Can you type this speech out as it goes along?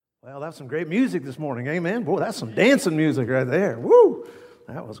Well, that's some great music this morning, amen. Boy, that's some dancing music right there. Woo!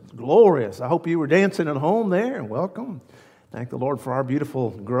 That was glorious. I hope you were dancing at home there, and welcome. Thank the Lord for our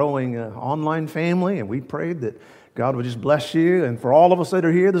beautiful, growing online family, and we prayed that God would just bless you. And for all of us that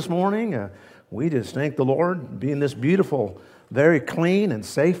are here this morning, we just thank the Lord being this beautiful, very clean and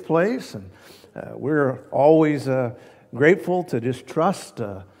safe place. And we're always grateful to just trust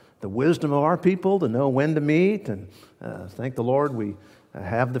the wisdom of our people to know when to meet, and thank the Lord we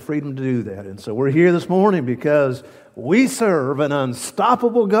have the freedom to do that. And so we're here this morning because we serve an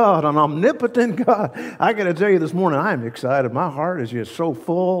unstoppable God, an omnipotent God. I got to tell you this morning, I am excited. My heart is just so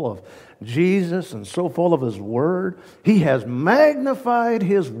full of Jesus and so full of His Word. He has magnified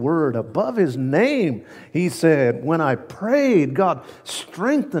His Word above His name. He said, when I prayed, God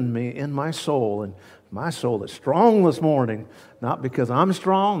strengthened me in my soul. And my soul is strong this morning, not because I'm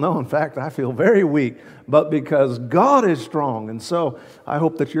strong. No, in fact, I feel very weak, but because God is strong. And so I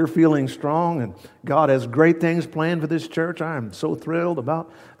hope that you're feeling strong, and God has great things planned for this church. I am so thrilled about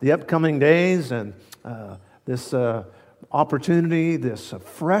the upcoming days and this opportunity, this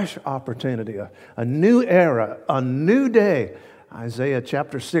fresh opportunity, a new era, a new day. Isaiah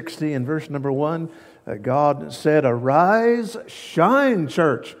chapter 60 and verse number 1, God said, "Arise, shine,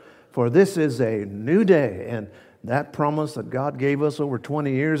 church, for this is a new day." And that promise that God gave us over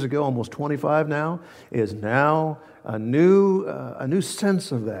 20 years ago, almost 25 now, is now a new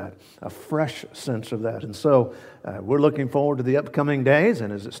sense of that, a fresh sense of that. And so we're looking forward to the upcoming days.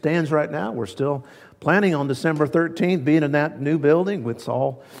 And as it stands right now, we're still planning on December 13th being in that new building. It's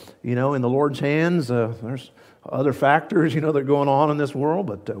all, in the Lord's hands. There's other factors, that are going on in this world,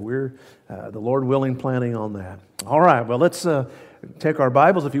 but we're, the Lord willing, planning on that. All right, well, let's take our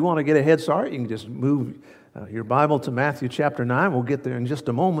Bibles. If you want to get a head start, you can just move your Bible to Matthew chapter 9. We'll get there in just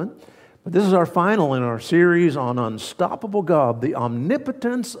a moment. But this is our final in our series on Unstoppable God, the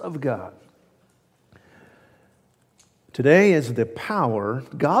omnipotence of God. Today is the power,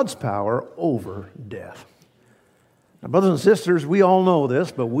 God's power over death. Now, brothers and sisters, we all know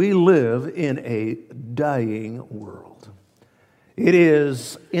this, but we live in a dying world. It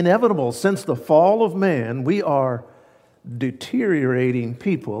is inevitable. Since the fall of man, we are deteriorating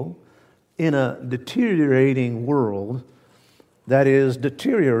people in a deteriorating world that is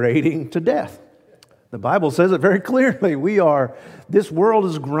deteriorating to death. The Bible says it very clearly. This world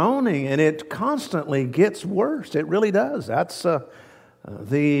is groaning, and it constantly gets worse. It really does. That's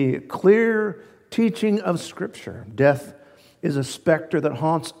the clear teaching of Scripture. Death is a specter that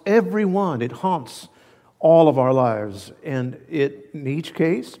haunts everyone. It haunts all of our lives. And in each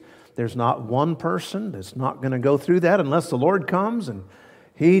case, there's not one person that's not going to go through that unless the Lord comes and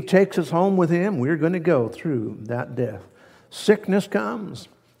He takes us home with Him. We're going to go through that death. Sickness comes.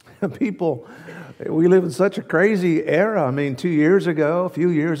 People, we live in such a crazy era. I mean, a few years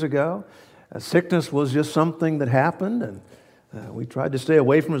ago, sickness was just something that happened, and we tried to stay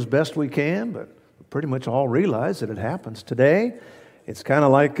away from it as best we can, but we pretty much all realize that it happens. Today, it's kind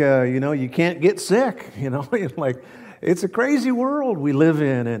of like, you can't get sick, It's a crazy world we live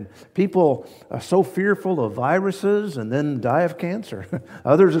in, and people are so fearful of viruses and then die of cancer.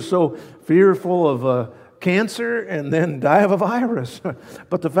 Others are so fearful of cancer and then die of a virus.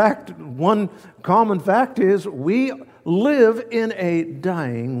 But one common fact is we live in a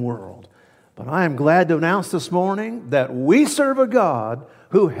dying world. But I am glad to announce this morning that we serve a God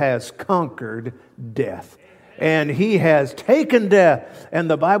who has conquered death. And He has taken death. And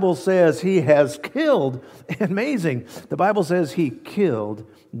the Bible says He has killed. Amazing. The Bible says He killed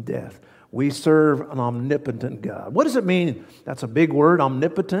death. We serve an omnipotent God. What does it mean? That's a big word,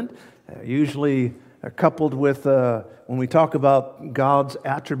 omnipotent. Usually coupled with, when we talk about God's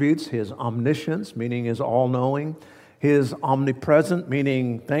attributes, His omniscience, meaning His all-knowing. His omnipresent,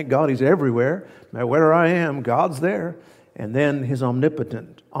 meaning, thank God He's everywhere. No matter where I am, God's there. And then His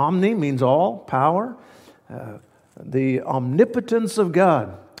omnipotent. Omni means all, power. The omnipotence of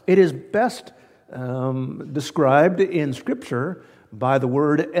God. It is best described in Scripture by the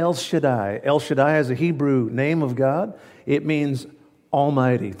word El Shaddai. El Shaddai is a Hebrew name of God. It means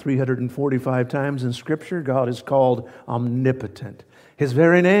Almighty. 345 times in Scripture, God is called omnipotent. His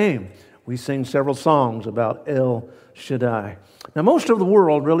very name. We sing several songs about El Shaddai. Now, most of the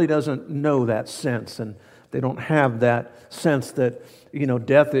world really doesn't know that sense, and they don't have that sense that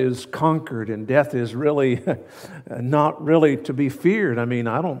death is conquered and death is really not really to be feared. I mean,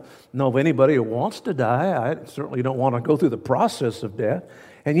 I don't know of anybody who wants to die. I certainly don't want to go through the process of death.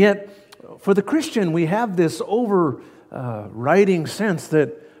 And yet, for the Christian, we have this overriding sense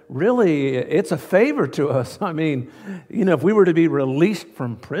that really it's a favor to us. I mean, if we were to be released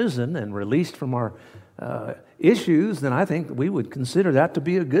from prison and released from our issues, then I think we would consider that to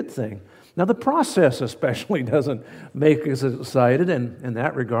be a good thing. Now, the process especially doesn't make us excited in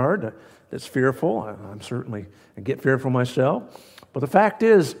that regard. It's fearful. I get fearful myself. But the fact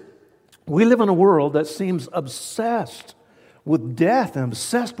is, we live in a world that seems obsessed with death and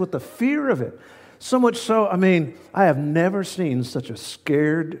obsessed with the fear of it. So much so, I have never seen such a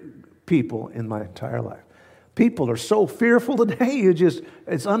scared people in my entire life. People are so fearful today,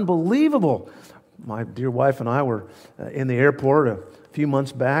 it's unbelievable. My dear wife and I were in the airport a few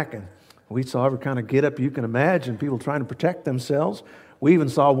months back, and we saw every kind of get-up you can imagine, people trying to protect themselves. We even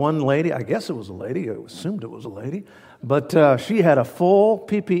saw one lady, I guess it was a lady, I assumed it was a lady, but she had a full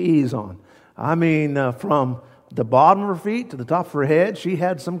PPEs on. From the bottom of her feet to the top of her head, she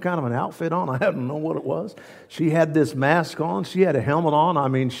had some kind of an outfit on. I don't know what it was. She had this mask on. She had a helmet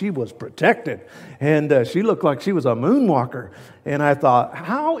on. She was protected. And she looked like she was a moonwalker. And I thought,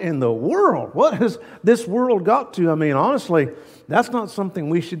 how in the world? What has this world got to? Honestly, that's not something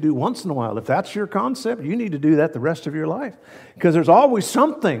we should do once in a while. If that's your concept, you need to do that the rest of your life. Because there's always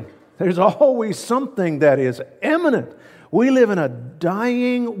something. There's always something that is imminent. We live in a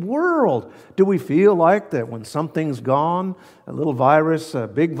dying world. Do we feel like that when something's gone, a little virus, a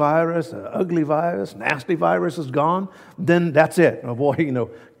big virus, an ugly virus, nasty virus is gone, then that's it? Oh boy,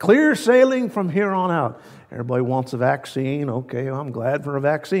 clear sailing from here on out. Everybody wants a vaccine. Okay, well, I'm glad for a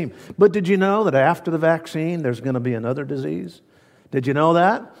vaccine. But did you know that after the vaccine, there's going to be another disease? Did you know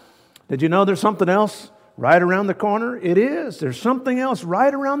that? Did you know there's something else right around the corner? It is. There's something else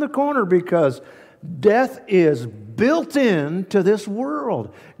right around the corner because death is built into this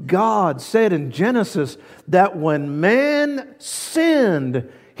world. God said in Genesis that when man sinned,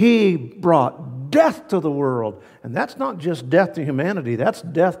 He brought death to the world. And that's not just death to humanity, that's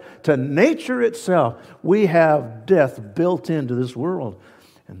death to nature itself. We have death built into this world.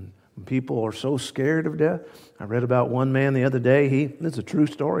 And people are so scared of death. I read about one man the other day, it's a true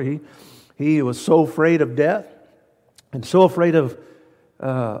story, he was so afraid of death and so afraid of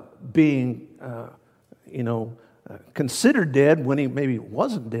being considered dead when he maybe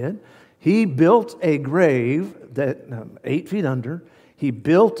wasn't dead. He built a grave that 8 feet under. He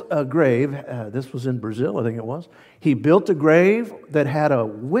built a grave. This was in Brazil, I think it was. He built a grave that had a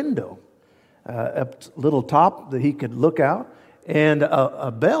window, a little top that he could look out, and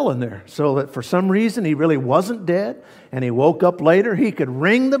a bell in there, so that for some reason he really wasn't dead. And he woke up later. He could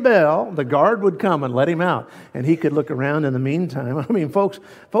ring the bell. The guard would come and let him out, and he could look around in the meantime.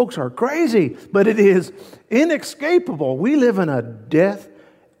 Folks are crazy, but it is inescapable. We live in a death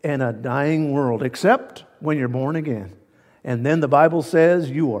and a dying world, except when you're born again. And then the Bible says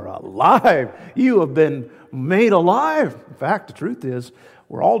you are alive. You have been made alive. In fact, the truth is,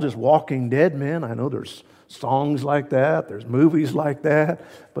 we're all just walking dead men. I know there's songs like that, there's movies like that,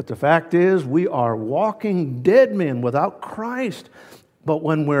 but the fact is we are walking dead men without Christ. But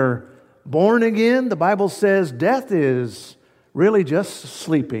when we're born again, the Bible says death is really just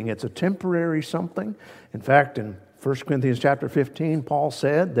sleeping. It's a temporary something. In fact, in 1 Corinthians chapter 15, Paul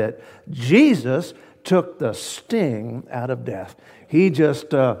said that Jesus took the sting out of death. He just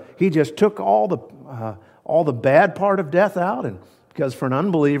took all the bad part of death out, and because for an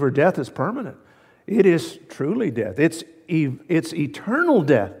unbeliever, death is permanent. It is truly death. It's eternal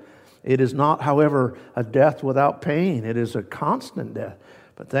death. It is not, however, a death without pain. It is a constant death.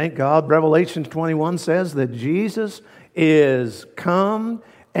 But thank God, Revelation 21 says that Jesus is come,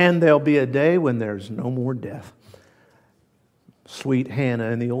 and there'll be a day when there's no more death. Sweet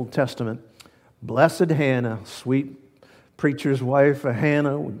Hannah in the Old Testament. Blessed Hannah, sweet preacher's wife,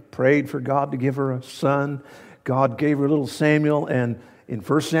 Hannah, prayed for God to give her a son. God gave her little Samuel, and in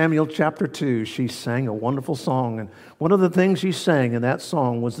 1 Samuel chapter 2, she sang a wonderful song. And one of the things she sang in that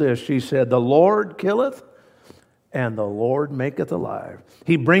song was this. She said, "The Lord killeth, and the Lord maketh alive.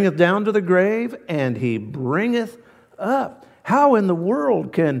 He bringeth down to the grave, and He bringeth up." How in the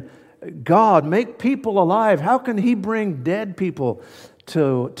world can God make people alive? How can He bring dead people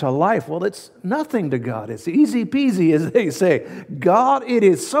to life? Well, it's nothing to God. It's easy peasy, as they say. It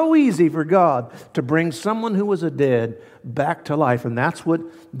is so easy for God to bring someone who was dead back to life. And that's what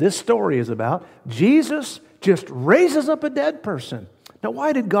this story is about. Jesus just raises up a dead person. Now,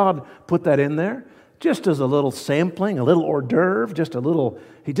 why did God put that in there? Just as a little sampling, a little hors d'oeuvre,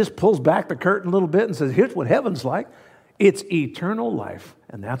 He just pulls back the curtain a little bit and says, here's what heaven's like. It's eternal life.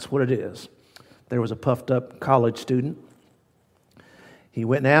 And that's what it is. There was a puffed up college student. He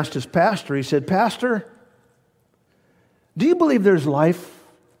went and asked his pastor, he said, "Pastor, do you believe there's life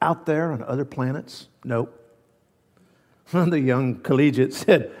out there on other planets?" "Nope." The young collegiate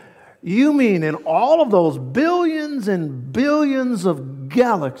said, "You mean in all of those billions and billions of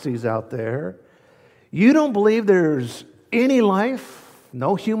galaxies out there, You don't believe there's any life,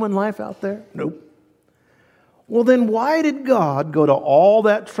 no human life out there? Nope. Well, then why did God go to all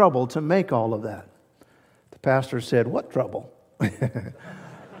that trouble to make all of that? The pastor said, what trouble? It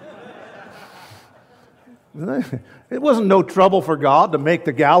wasn't no trouble for God to make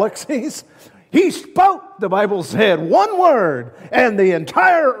the galaxies. He spoke, the Bible said, one word, and the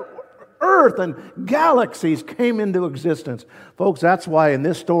entire earth and galaxies came into existence. Folks, that's why in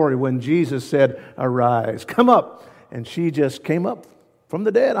this story when Jesus said, arise, come up, and she just came up from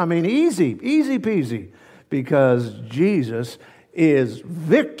the dead. I mean, easy peasy, because Jesus is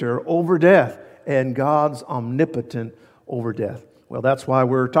victor over death, and God's omnipotent over death. Well, that's why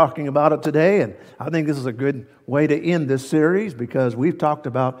we're talking about it today, and I think this is a good way to end this series because we've talked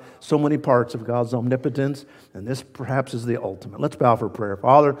about so many parts of God's omnipotence, and this perhaps is the ultimate. Let's bow for prayer.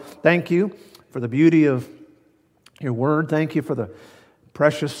 Father, thank you for the beauty of your word. Thank you for the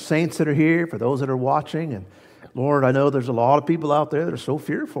precious saints that are here, for those that are watching, and Lord, I know there's a lot of people out there that are so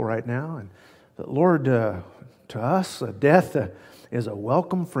fearful right now, and Lord, to us, death is a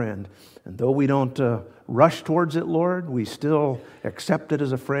welcome friend, and though we don't rush towards it, Lord, we still accept it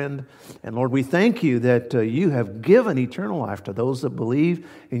as a friend. And Lord, we thank you that you have given eternal life to those that believe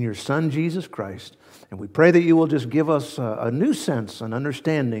in your Son, Jesus Christ. And we pray that you will just give us a new sense and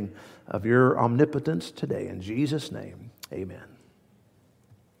understanding of your omnipotence today. In Jesus' name, amen.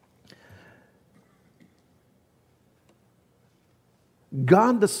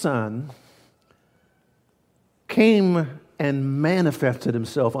 God the Son came and manifested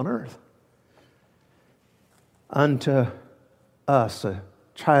himself on earth. Unto us a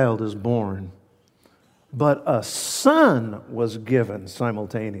child is born, but a son was given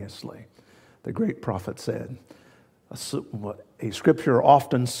simultaneously, the great prophet said. A scripture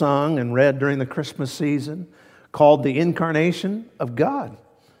often sung and read during the Christmas season called the incarnation of God.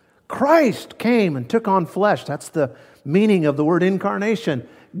 Christ came and took on flesh. That's the meaning of the word incarnation.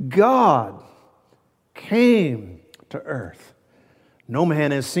 God came to earth. No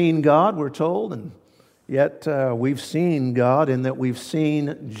man has seen God, we're told, and yet we've seen God in that we've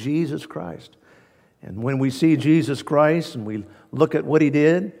seen Jesus Christ. And when we see Jesus Christ and we look at what He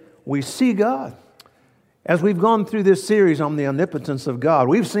did, we see God. As we've gone through this series on the omnipotence of God,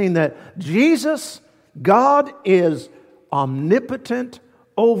 we've seen that Jesus, God, is omnipotent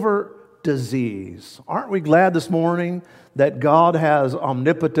over disease. Aren't we glad this morning that God has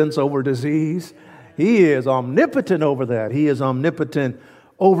omnipotence over disease? He is omnipotent over that. He is omnipotent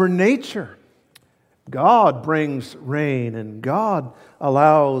over nature. God brings rain, and God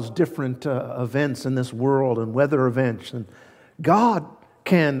allows different events in this world and weather events. And God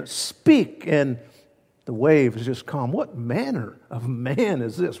can speak, and the waves just calm. What manner of man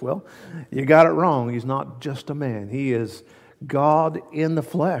is this? Well, you got it wrong. He's not just a man. He is God in the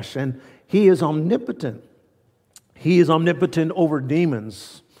flesh, and He is omnipotent. He is omnipotent over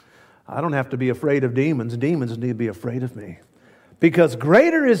demons. I don't have to be afraid of demons. Demons need to be afraid of me. Because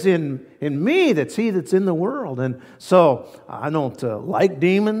greater is in me that's He that's in the world. And so I don't like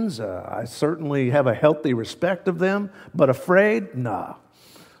demons. I certainly have a healthy respect of them. But afraid? Nah,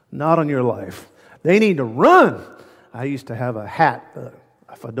 not on your life. They need to run. I used to have a hat,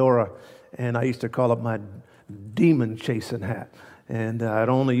 a fedora, and I used to call it my demon chasing hat. And I'd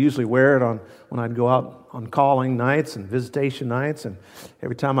only usually wear it on when I'd go out on calling nights and visitation nights. And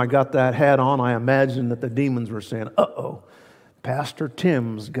every time I got that hat on, I imagined that the demons were saying, uh-oh, Pastor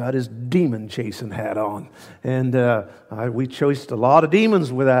Tim's got his demon chasing hat on. And we chased a lot of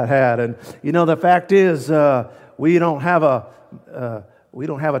demons with that hat. And you know, the fact is, we don't have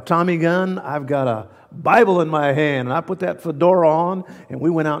a Tommy gun. I've got a Bible in my hand, and I put that fedora on, and we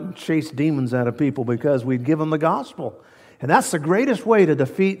went out and chased demons out of people because we'd give them the gospel. And that's the greatest way to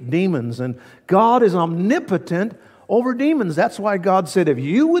defeat demons. And God is omnipotent over demons. That's why God said, if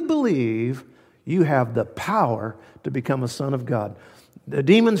you would believe, you have the power to become a son of God. The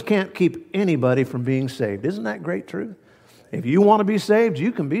demons can't keep anybody from being saved. Isn't that great truth? If you want to be saved,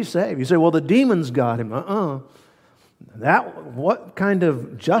 you can be saved. You say, well, the demons got him. What kind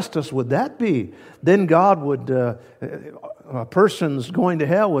of justice would that be? Then God would, a person's going to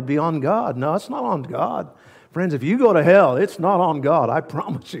hell would be on God. No, it's not on God. Friends, if you go to hell, it's not on God, I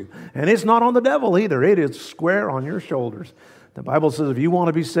promise you. And it's not on the devil either. It is square on your shoulders. The Bible says if you want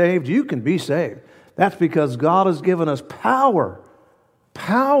to be saved, you can be saved. That's because God has given us power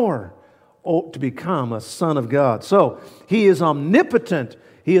to become a son of God. So He is omnipotent.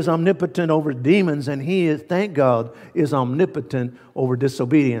 He is omnipotent over demons, and He is, thank God, is omnipotent over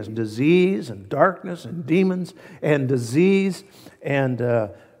disobedience, disease and darkness and demons and disease and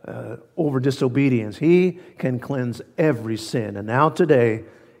over disobedience. He can cleanse every sin. And now today,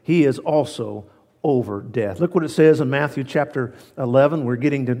 He is also over death. Look what it says in Matthew chapter 11. We're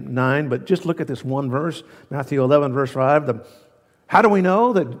getting to 9, but just look at this one verse, Matthew 11, verse 5. How do we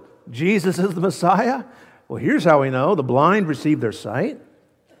know that Jesus is the Messiah? Well, here's how we know. The blind receive their sight.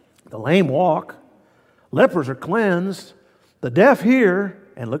 The lame walk. Lepers are cleansed. The deaf hear.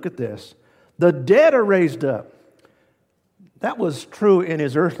 And look at this. The dead are raised up. That was true in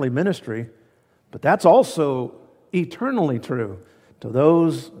his earthly ministry, but that's also eternally true to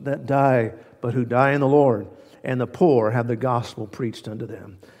those that die, but who die in the Lord. And the poor have the gospel preached unto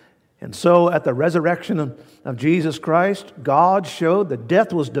them. And so at the resurrection of Jesus Christ, God showed that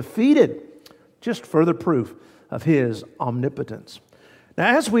death was defeated. Just further proof of His omnipotence.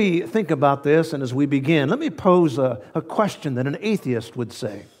 Now, as we think about this and as we begin, let me pose a question that an atheist would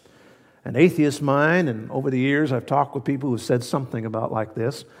say. An atheist mind, and over the years I've talked with people who said something about like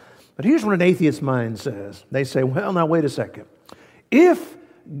this. But here's what an atheist mind says. They say, well, now wait a second. If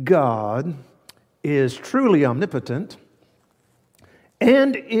God is truly omnipotent,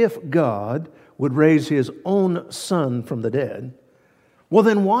 and if God would raise His own Son from the dead, well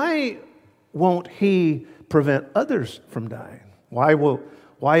then why won't He prevent others from dying?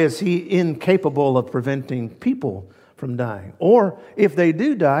 Why is He incapable of preventing people from dying? Or if they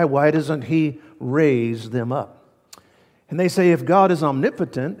do die, why doesn't He raise them up? And they say if God is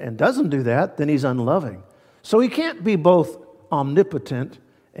omnipotent and doesn't do that, then He's unloving. So He can't be both omnipotent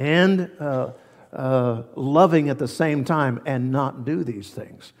and loving at the same time and not do these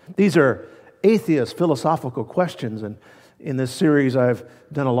things. These are atheist philosophical questions, and in this series I've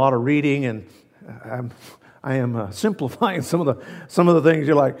done a lot of reading, and I am simplifying some of the things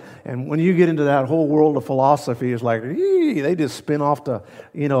you're like. And when you get into that whole world of philosophy, it's like they just spin off to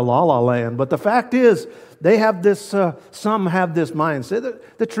la la land. But the fact is, they have this. Some have this mindset.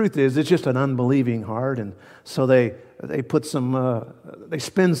 The truth is, it's just an unbelieving heart, and so they put they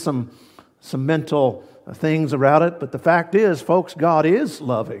spin some mental things around it. But the fact is, folks, God is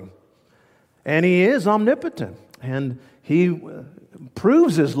loving, and He is omnipotent, and He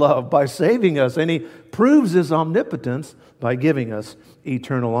proves His love by saving us, and He proves His omnipotence by giving us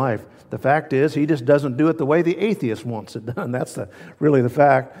eternal life. The fact is, He just doesn't do it the way the atheist wants it done. That's really the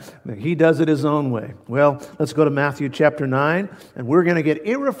fact. He does it His own way. Well, let's go to Matthew chapter 9, and we're going to get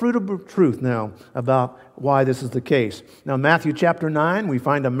irrefutable truth now about why this is the case. Now, Matthew chapter 9, we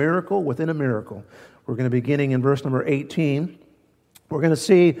find a miracle within a miracle. We're going to be beginning in verse number 18. We're going to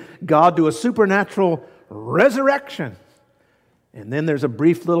see God do a supernatural resurrection. And then there's a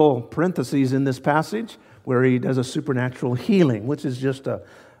brief little parenthesis in this passage where He does a supernatural healing, which is just a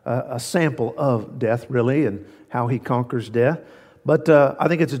sample of death, really, and how He conquers death. But I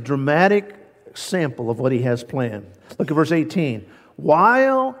think it's a dramatic sample of what He has planned. Look at verse 18.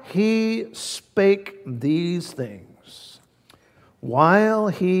 While He spake these things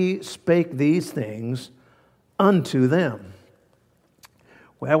unto them.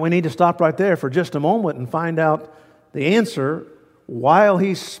 Well, we need to stop right there for just a moment and find out the answer. While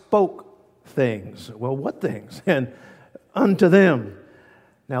He spoke things. Well, what things? And unto them.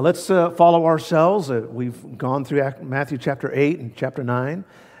 Now, let's follow ourselves. We've gone through Matthew chapter 8 and chapter 9.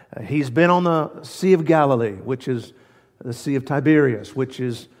 He's been on the Sea of Galilee, which is the Sea of Tiberias, which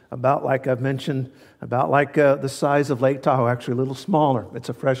is about, like I've mentioned, about like the size of Lake Tahoe, actually a little smaller. It's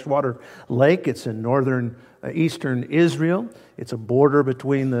a freshwater lake. It's in northern eastern Israel. It's a border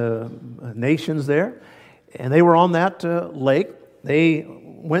between the nations there. And they were on that lake. They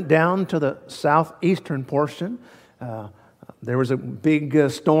went down to the southeastern portion. There was a big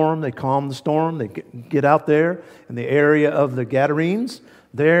storm. They calmed the storm. They get out there in the area of the Gadarenes.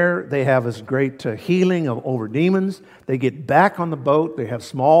 There they have this great healing over demons. They get back on the boat. They have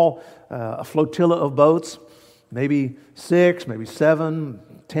a flotilla of boats, maybe 6, maybe 7,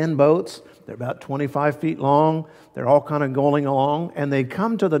 10 boats. They're about 25 feet long. They're all kind of going along. And they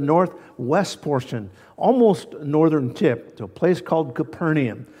come to the northwest portion, almost northern tip, to a place called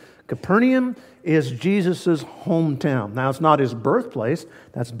Capernaum. Capernaum is Jesus' hometown. Now, it's not His birthplace.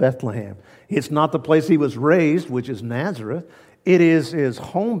 That's Bethlehem. It's not the place He was raised, which is Nazareth. It is His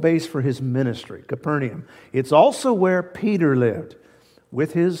home base for His ministry, Capernaum. It's also where Peter lived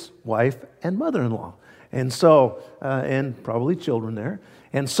with his wife and mother-in-law. And so, and probably children there.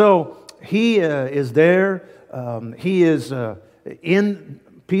 And so, He is there. He is in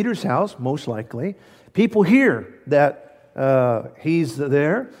Peter's house, most likely. People hear that He's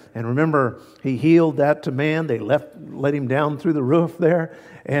there. And remember, He healed that man. They let him down through the roof there.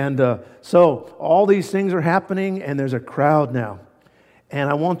 And so all these things are happening, and there's a crowd now. And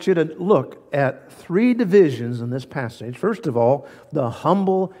I want you to look at 3 divisions in this passage. First of all, the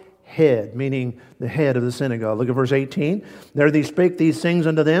humble head, meaning the head of the synagogue. Look at verse 18. There he spake these things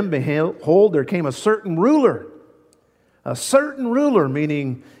unto them. Behold, there came a certain ruler. A certain ruler,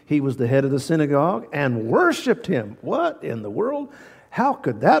 meaning he was the head of the synagogue, and worshipped him. What in the world? How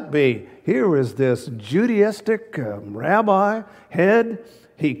could that be? Here is this Judaistic rabbi, head.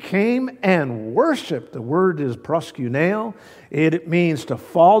 He came and worshipped. The word is proskuneo. It means to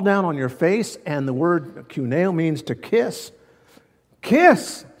fall down on your face, and the word kuneo means to kiss.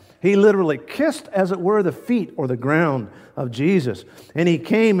 Kiss! He literally kissed, as it were, the feet or the ground of Jesus. And he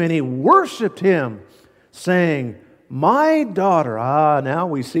came and he worshipped him, saying, my daughter. Now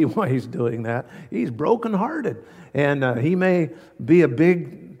we see why he's doing that. He's brokenhearted. And he may be a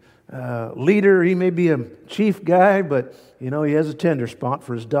big leader. He may be a chief guy, but, he has a tender spot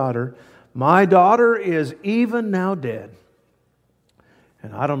for his daughter. My daughter is even now dead.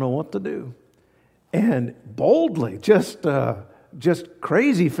 And I don't know what to do. And boldly, just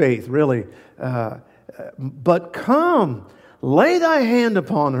crazy faith, really. But come, lay thy hand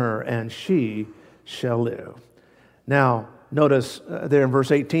upon her, and she shall live. Now, notice there in verse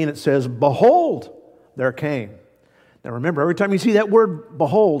 18 it says, behold, there came. Now remember, every time you see that word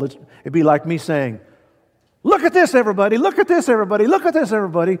behold, it'd be like me saying, look at this, everybody, look at this, everybody, look at this,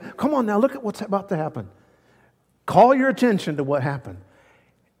 everybody. Come on now, look at what's about to happen. Call your attention to what happened.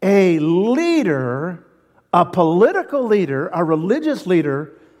 A leader, a political leader, a religious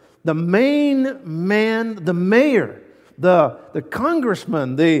leader, the main man, the mayor, the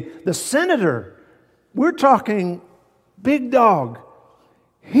congressman, the senator, we're talking big dog.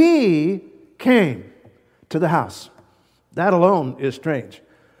 He came to the house. That alone is strange.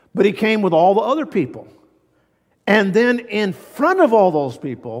 But he came with all the other people. And then in front of all those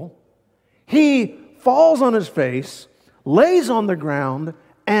people, he falls on his face, lays on the ground,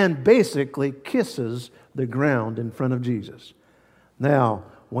 and basically kisses the ground in front of Jesus. Now,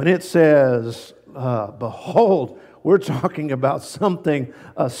 when it says, behold, we're talking about something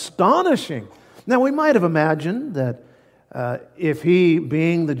astonishing. Now, we might have imagined that if he,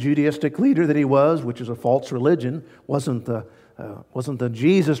 being the Judaistic leader that he was, which is a false religion, wasn't the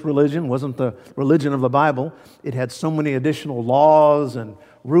Jesus religion, wasn't the religion of the Bible. It had so many additional laws and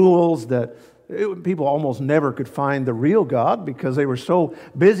rules that people almost never could find the real God because they were so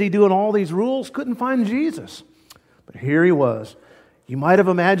busy doing all these rules, couldn't find Jesus. But here he was. You might have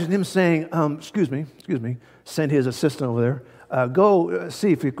imagined him saying, excuse me, send his assistant over there, go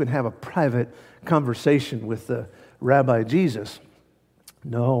see if you can have a private conversation with Rabbi Jesus.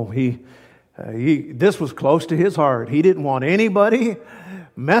 No, this was close to his heart. He didn't want anybody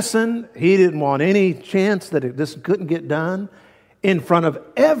messing. He didn't want any chance that this couldn't get done in front of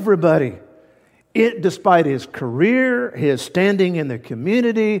everybody. Despite his career, his standing in the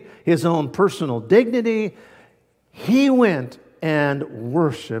community, his own personal dignity, he went and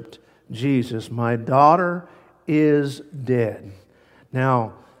worshiped Jesus. My daughter is dead.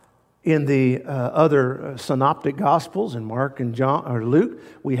 Now, in the other synoptic gospels, in Mark and John or Luke,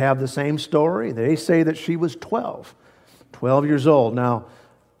 we have the same story. They say that she was 12 years old. Now,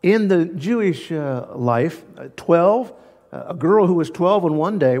 in the Jewish life, a girl who was 12 in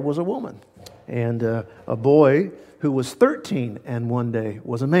one day was a woman, and a boy who was 13 and one day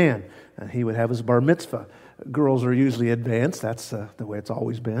was a man. He would have his bar mitzvah. Girls are usually advanced. That's the way it's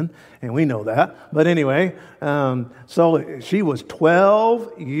always been, and we know that. But anyway, so she was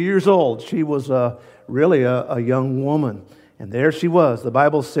 12 years old. She was really a young woman. And there she was. The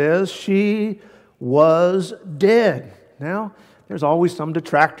Bible says she was dead. Now, there's always some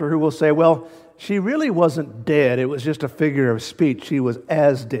detractor who will say, well, she really wasn't dead. It was just a figure of speech. She was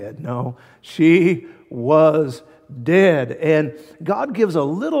as dead. No, she was dead. And God gives a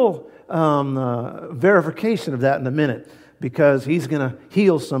little verification of that in a minute, because he's going to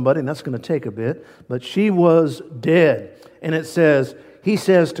heal somebody, and that's going to take a bit. But she was dead. And it says, he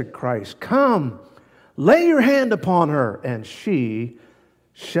says to Christ, come, lay your hand upon her, and she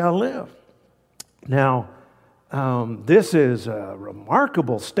shall live. Now, this is a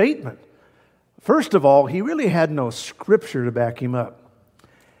remarkable statement. First of all, he really had no scripture to back him up.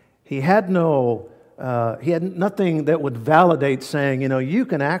 He had nothing that would validate saying, you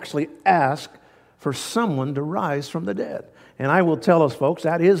can actually ask for someone to rise from the dead. And I will tell us, folks,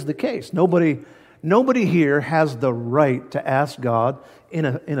 that is the case. Nobody here has the right to ask God in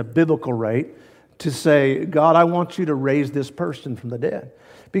a biblical right to say, God, I want you to raise this person from the dead.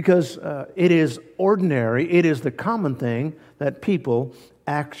 Because it is ordinary, it is the common thing that people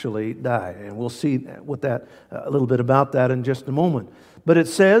actually die. And we'll see with that a little bit about that in just a moment. But it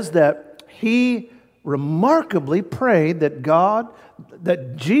says that he remarkably prayed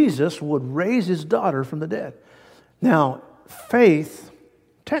that Jesus would raise his daughter from the dead. Now, faith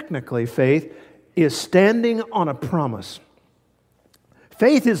technically, faith is standing on a promise.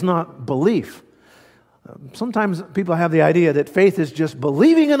 Faith is not belief. Sometimes people have the idea that faith is just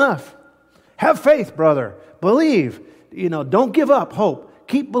believing enough. Have faith, brother. Believe. Don't give up hope.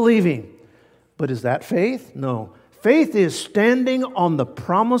 Keep believing. But is that faith? No. Faith is standing on the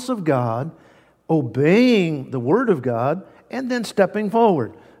promise of God, obeying the Word of God, and then stepping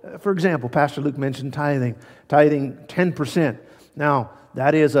forward. For example, Pastor Luke mentioned tithing 10%. Now,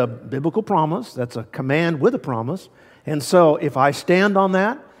 that is a biblical promise. That's a command with a promise. And so if I stand on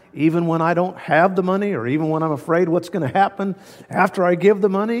that, even when I don't have the money or even when I'm afraid what's going to happen after I give the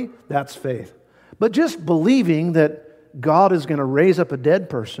money, that's faith. But just believing that God is going to raise up a dead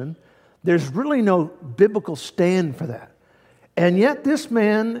person, there's really no biblical stand for that. And yet this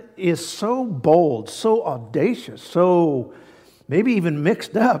man is so bold, so audacious, so maybe even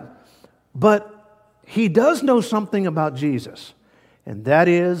mixed up, but he does know something about Jesus, and that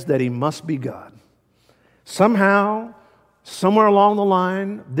is that he must be God. Somehow, somewhere along the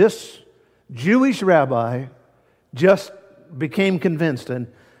line, this Jewish rabbi just became convinced, and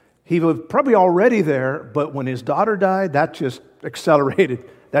he was probably already there, but when his daughter died, that just accelerated.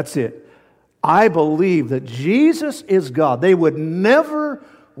 That's it. I believe that Jesus is God. They would never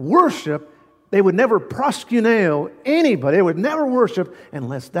worship, they would never proskuneo anybody, they would never worship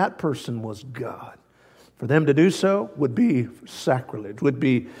unless that person was God. For them to do so would be sacrilege, would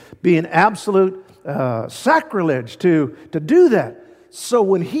be an absolute sacrilege to do that. So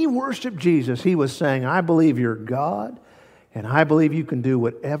when he worshiped Jesus, he was saying, I believe you're God, and I believe you can do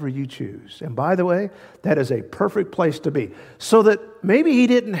whatever you choose. And by the way, that is a perfect place to be. So that maybe he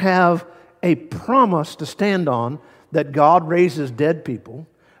didn't have a promise to stand on that God raises dead people,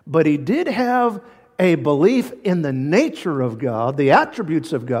 but he did have a belief in the nature of God, the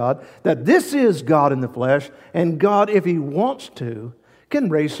attributes of God, that this is God in the flesh, and God, if he wants to, can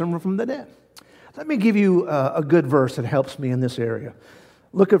raise someone from the dead. Let me give you a good verse that helps me in this area.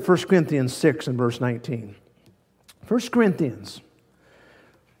 Look at 1 Corinthians 6 and verse 19. 1 Corinthians.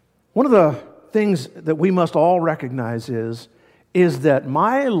 One of the things that we must all recognize is that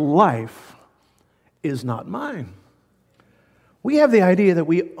my life is not mine. We have the idea that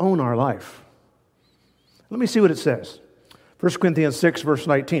we own our life. Let me see what it says. 1 Corinthians 6, verse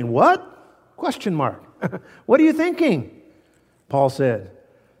 19. What? Question mark. What are you thinking? Paul said,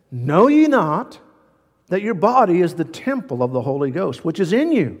 know ye not that your body is the temple of the Holy Ghost, which is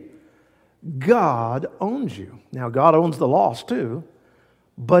in you? God owns you. Now, God owns the lost too,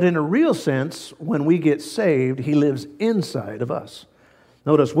 but in a real sense, when we get saved, he lives inside of us.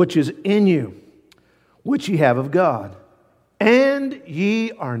 Notice, which is in you, which ye have of God, and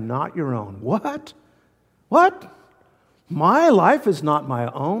ye are not your own. What? What? My life is not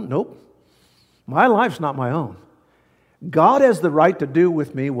my own? Nope. My life's not my own. God has the right to do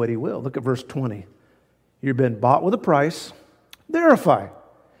with me what he will. Look at verse 20. You've been bought with a price. Therefore,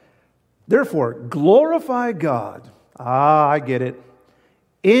 glorify God. I get it.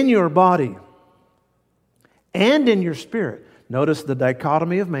 In your body and in your spirit. Notice the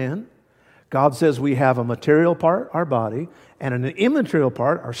dichotomy of man. God says we have a material part, our body, and an immaterial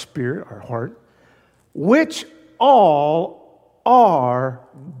part, our spirit, our heart, which all are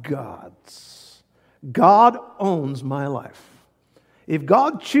God's. God owns my life. If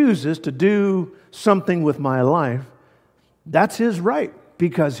God chooses to do something with my life, that's his right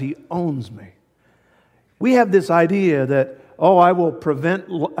because he owns me. We have this idea that, I will prevent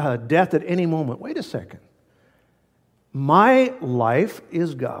death at any moment. Wait a second. My life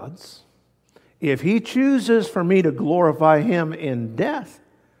is God's. If he chooses for me to glorify him in death,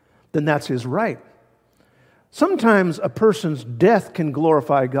 then that's his right. Sometimes a person's death can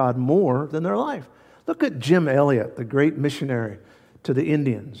glorify God more than their life. Look at Jim Elliot, the great missionary to the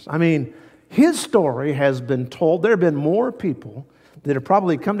Indians. I mean, his story has been told. There have been more people that have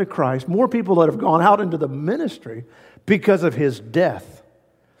probably come to Christ, more people that have gone out into the ministry because of his death.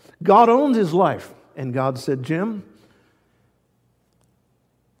 God owns his life. And God said, Jim,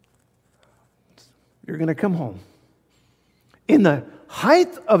 you're going to come home. In the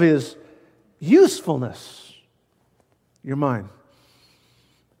height of his usefulness, you're mine.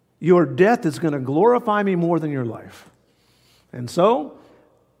 Your death is going to glorify me more than your life. And so,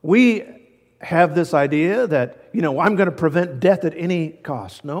 we have this idea that, I'm going to prevent death at any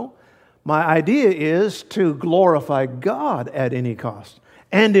cost. No, my idea is to glorify God at any cost.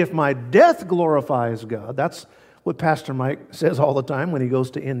 And if my death glorifies God, that's what Pastor Mike says all the time when he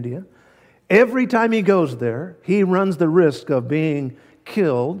goes to India. Every time he goes there, he runs the risk of being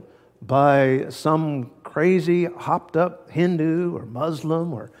killed by some crazy, hopped-up Hindu or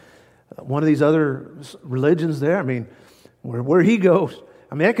Muslim or one of these other religions there. I mean, where he goes,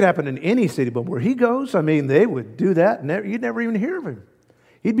 I mean, that could happen in any city, but where he goes, I mean, they would do that, and you'd never even hear of him.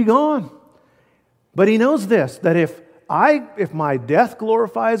 He'd be gone. But he knows this, that if my death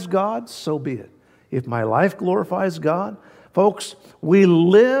glorifies God, so be it. If my life glorifies God, folks, we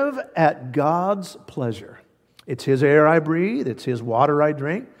live at God's pleasure. It's His air I breathe. It's His water I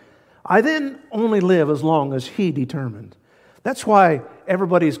drink. I then only live as long as He determined. That's why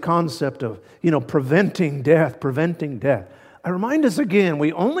everybody's concept of, preventing death. I remind us again,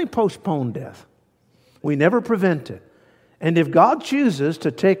 we only postpone death. We never prevent it. And if God chooses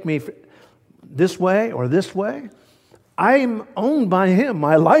to take me this way or this way, I'm owned by Him.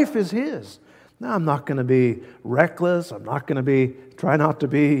 My life is His. Now, I'm not going to be reckless. I'm not going to try not to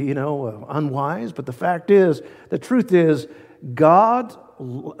be, unwise. But the truth is, God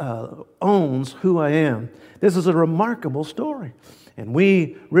owns who I am. This is a remarkable story. And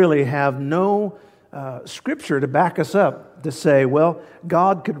we really have no scripture to back us up to say, well,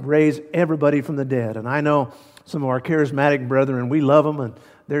 God could raise everybody from the dead. And I know some of our charismatic brethren, we love them, and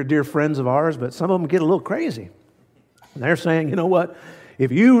they're dear friends of ours, but some of them get a little crazy. And they're saying, you know what?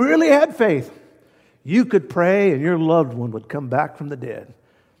 If you really had faith, you could pray and your loved one would come back from the dead.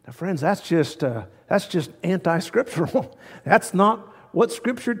 Now, friends, that's just anti-scriptural. That's not what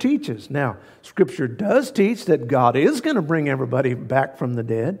Scripture teaches. Now, Scripture does teach that God is going to bring everybody back from the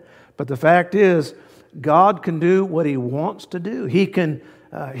dead, but the fact is, God can do what He wants to do. He can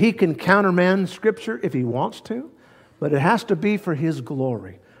countermand Scripture if He wants to, but it has to be for His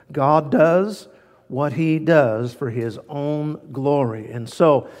glory. God does what He does for His own glory. And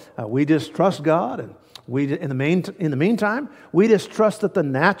so we just trust God, and in the meantime, we just trust that the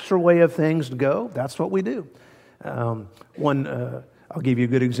natural way of things go. That's what we do. I'll give you a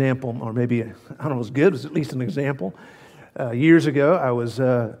good example, or maybe, I don't know as good, but at least an example. Years ago, I was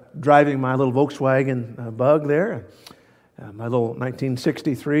driving my little Volkswagen Bug there, my little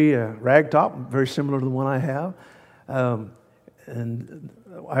 1963 ragtop, very similar to the one I have. And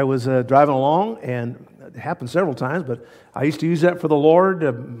I was driving along, and it happened several times, but I used to use that for the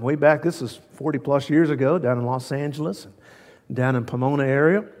Lord way back. This is 40 plus years ago, down in Los Angeles, and down in Pomona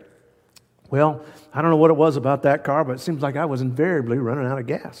area. Well, I don't know what it was about that car, but it seems like I was invariably running out of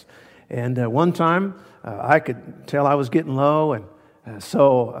gas. And one time, I could tell I was getting low, and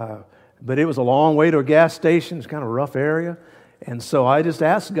but it was a long way to a gas station. It's kind of a rough area. And so I just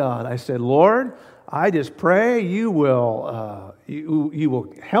asked God, I said, Lord, I just pray you will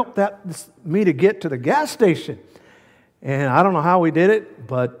help me to get to the gas station. And I don't know how we did it,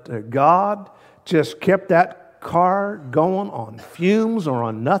 but God just kept that car going on fumes or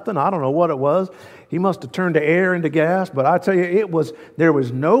on nothing. I don't know what it was. He must have turned the air into gas, but I tell you, there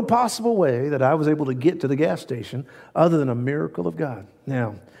was no possible way that I was able to get to the gas station other than a miracle of God.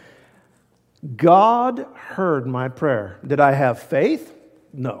 Now, God heard my prayer. Did I have faith?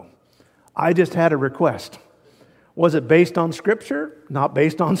 No. I just had a request. Was it based on Scripture? Not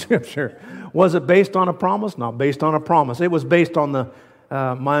based on Scripture. Was it based on a promise? Not based on a promise. It was based on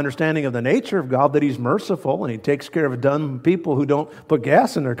my understanding of the nature of God, that He's merciful and He takes care of dumb people who don't put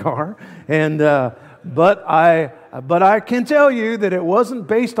gas in their car. And but I can tell you that it wasn't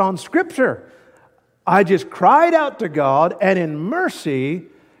based on Scripture. I just cried out to God, and in mercy,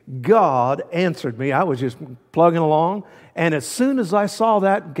 God answered me. I was just plugging along, and as soon as I saw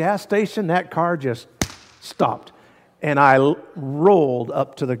that gas station, that car just stopped, and I rolled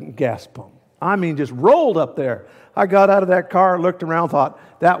up to the gas pump. I mean, just rolled up there. I got out of that car, looked around, thought,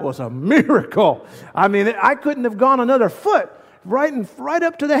 that was a miracle. I mean, I couldn't have gone another foot right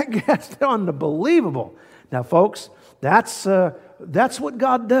up to that gas station. Unbelievable. Now, folks, that's what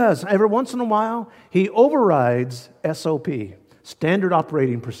God does. Every once in a while, He overrides SOP, standard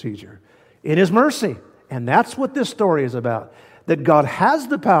operating procedure, in His mercy. And that's what this story is about, that God has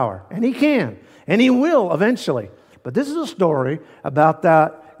the power, and He can, and He will eventually. But this is a story about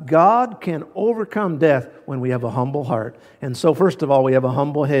that God can overcome death when we have a humble heart. And so, first of all, we have a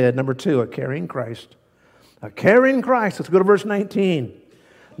humble head. Number two, a carrying Christ. A carrying Christ. Let's go to verse 19.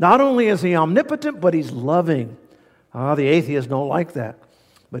 Not only is He omnipotent, but He's loving. The atheists don't like that.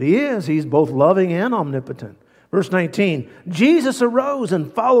 But He is. He's both loving and omnipotent. Verse 19, Jesus arose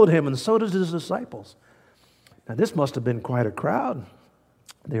and followed Him, and so did His disciples. Now, this must have been quite a crowd.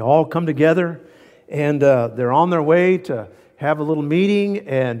 They all come together, and they're on their way to have a little meeting,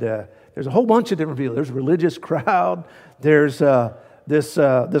 and there's a whole bunch of different people. There's a religious crowd. There's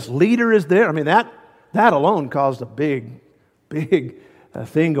this leader is there. I mean, that alone caused a big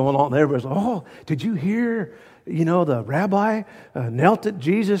thing going on there. Everybody's, oh, did you hear, the rabbi knelt at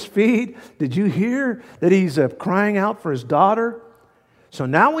Jesus' feet? Did you hear that he's crying out for his daughter? So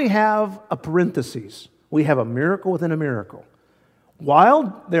now we have a parenthesis. We have a miracle within a miracle.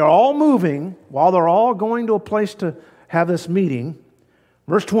 while they're all moving, while they're all going to a place to have this meeting,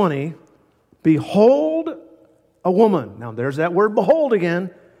 verse 20, behold a woman. Now there's that word behold again.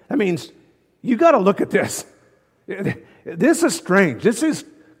 That means you got to look at this. This is strange. This is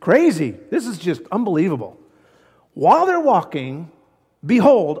crazy. This is just unbelievable. While they're walking,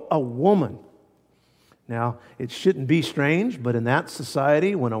 behold, a woman. Now, it shouldn't be strange, but in that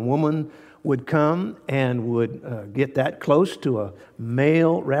society, when a woman would come and would get that close to a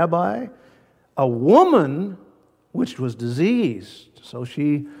male rabbi, a woman which was diseased. So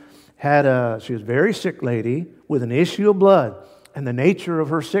she was a very sick lady with an issue of blood. And the nature of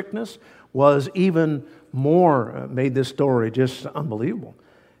her sickness was even more, made this story just unbelievable.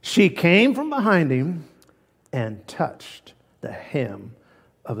 She came from behind him and touched the hem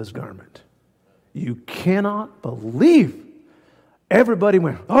of his garment. You cannot believe. Everybody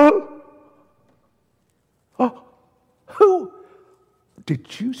went, oh, who?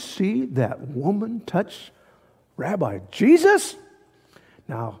 Did you see that woman touch Rabbi Jesus?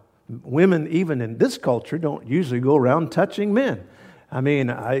 Now, women, even in this culture, don't usually go around touching men. I mean,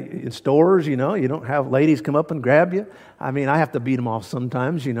 in stores, you don't have ladies come up and grab you. I mean, I have to beat them off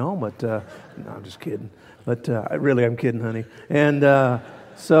sometimes, but no, I'm just kidding. But I'm kidding, honey. And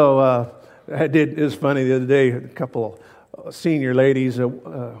so it was funny the other day, a couple of senior ladies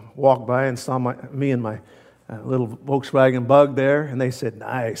walked by and saw me and my little Volkswagen Bug there, and they said,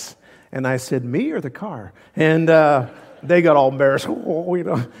 nice. And I said, me or the car? And they got all embarrassed.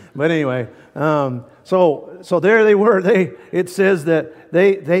 But anyway, so there they were. It says that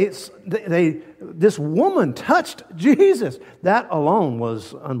this woman touched Jesus. That alone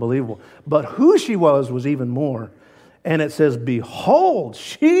was unbelievable. But who she was even more. And it says, behold,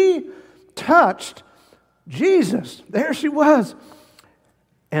 she touched Jesus. There she was.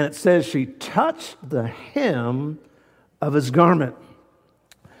 And it says she touched the hem of his garment.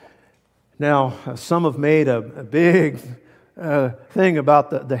 Now, some have made a big thing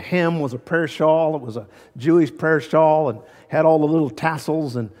about the hem was a prayer shawl. It was a Jewish prayer shawl and had all the little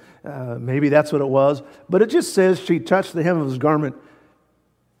tassels, and maybe that's what it was. But it just says she touched the hem of his garment.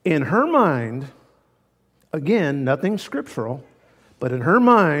 In her mind, again, nothing scriptural, but in her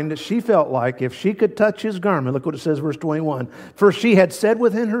mind, she felt like if she could touch his garment, look what it says, verse 21, for she had said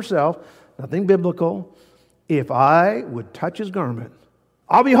within herself, nothing biblical, if I would touch his garment,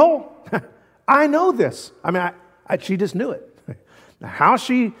 I'll be whole. I know this. I mean, she just knew it. Now, how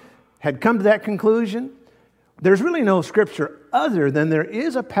she had come to that conclusion, there's really no scripture other than there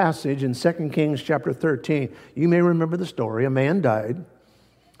is a passage in 2 Kings chapter 13. You may remember the story. A man died.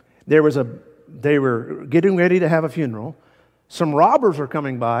 They were getting ready to have a funeral. Some robbers were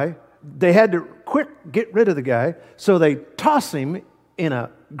coming by. They had to quick get rid of the guy, so they tossed him in a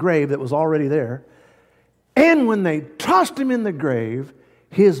grave that was already there. And when they tossed him in the grave,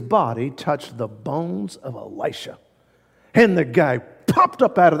 his body touched the bones of Elisha. And the guy popped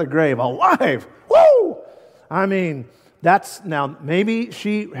up out of the grave alive. Woo! I mean, now maybe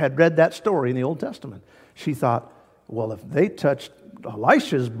she had read that story in the Old Testament. She thought, well, if they touched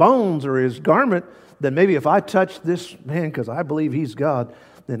Elisha's bones or his garment, then maybe if I touch this man because I believe he's God,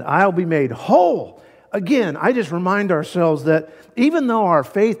 then I'll be made whole. Again, I just remind ourselves that even though our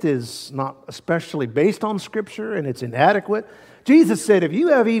faith is not especially based on Scripture and it's inadequate, Jesus said, if you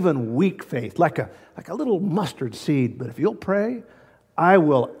have even weak faith, like a little mustard seed, but if you'll pray, I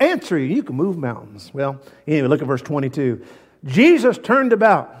will answer you. You can move mountains. Well, anyway, look at verse 22. Jesus turned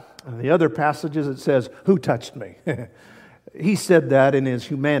about. In the other passages it says, who touched me? He said that in his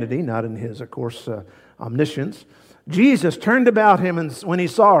humanity, not in his, of course, omniscience. Jesus turned about him, and when he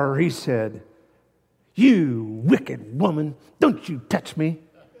saw her, he said, you wicked woman, don't you touch me.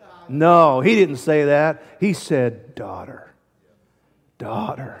 No, he didn't say that. He said, daughter,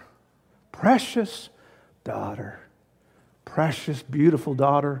 precious daughter, precious, beautiful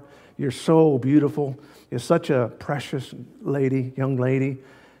daughter. You're so beautiful. You're such a precious lady, young lady.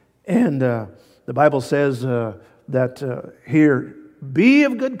 And the Bible says that here, be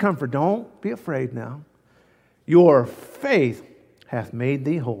of good comfort. Don't be afraid now. Your faith hath made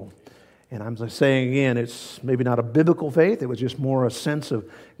thee whole. And I'm saying again, it's maybe not a biblical faith. It was just more a sense of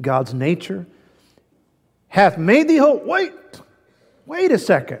God's nature. Hath made thee whole. Wait a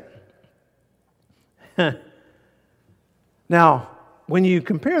second. Now, when you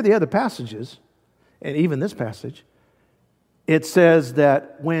compare the other passages, and even this passage, it says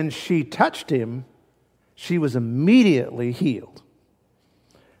that when she touched him, she was immediately healed.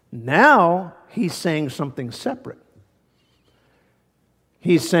 Now, he's saying something separate.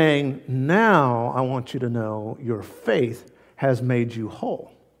 He's saying, now I want you to know your faith has made you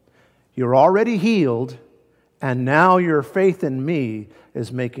whole. You're already healed, and now your faith in me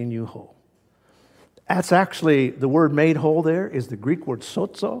is making you whole. That's actually, the word made whole there is the Greek word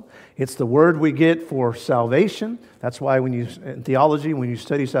sozo. It's the word we get for salvation. That's why in theology, when you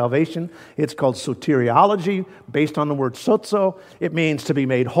study salvation, it's called soteriology, based on the word sozo. It means to be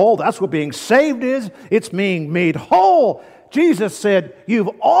made whole. That's what being saved is. It's being made whole. Jesus said, you've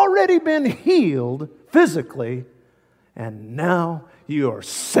already been healed physically, and now you are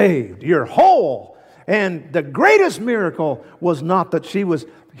saved. You're whole. And the greatest miracle was not that she was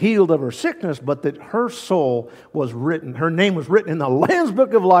healed of her sickness, but that her soul was written, her name was written in the Lamb's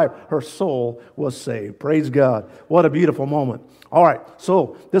Book of Life. Her soul was saved. Praise God. What a beautiful moment. All right,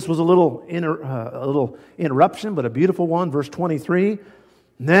 so this was a little interruption, but a beautiful one. Verse 23.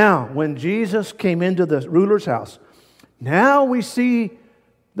 Now, when Jesus came into the ruler's house, now we see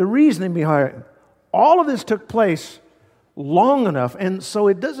the reasoning behind it. All of this took place long enough, and so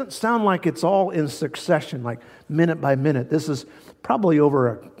it doesn't sound like it's all in succession, like minute by minute. This is probably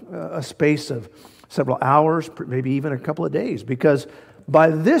over a space of several hours, maybe even a couple of days, because by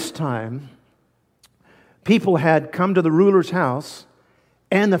this time, people had come to the ruler's house,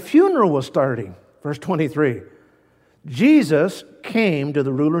 and the funeral was starting. Verse 23, Jesus came to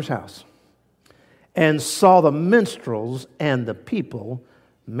the ruler's house and saw the minstrels and the people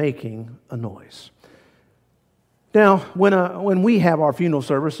making a noise. Now, when we have our funeral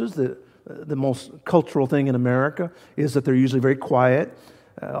services, the most cultural thing in America is that they're usually very quiet.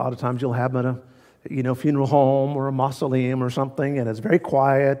 A lot of times you'll have them at a funeral home or a mausoleum or something, and it's very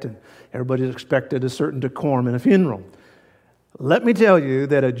quiet, and everybody's expected a certain decorum in a funeral. Let me tell you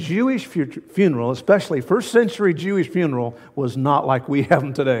that a Jewish funeral, especially first century Jewish funeral, was not like we have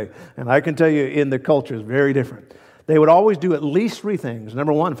them today. And I can tell you in the culture is very different. They would always do at least three things.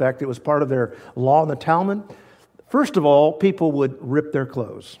 Number one, in fact, it was part of their law in the Talmud. First of all, people would rip their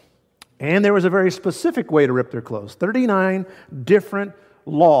clothes. And there was a very specific way to rip their clothes. 39 different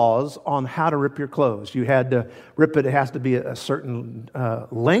laws on how to rip your clothes. You had to rip it, it has to be a certain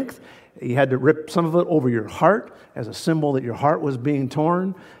length. You had to rip some of it over your heart as a symbol that your heart was being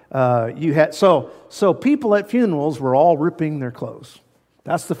torn. So people at funerals were all ripping their clothes.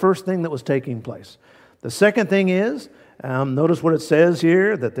 That's the first thing that was taking place. The second thing is, notice what it says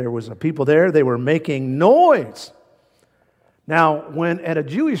here, that there was a people there, they were making noise. Now, at a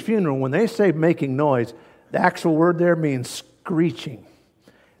Jewish funeral, when they say making noise, the actual word there means screeching.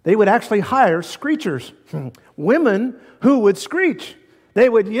 They would actually hire screechers, women who would screech. They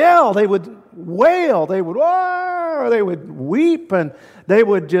would yell, they would wail, they would weep, and they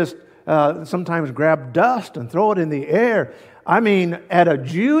would just sometimes grab dust and throw it in the air. I mean, at a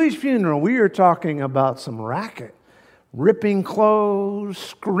Jewish funeral, we are talking about some racket. Ripping clothes,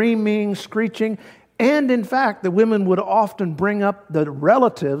 screaming, screeching. And in fact, the women would often bring up the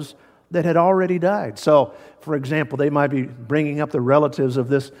relatives that had already died. So, for example, they might be bringing up the relatives of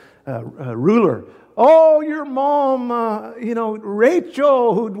this ruler. Oh, your mom,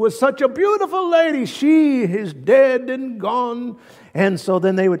 Rachel, who was such a beautiful lady, she is dead and gone. And so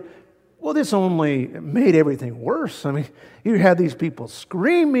then they would, this only made everything worse. I mean, you had these people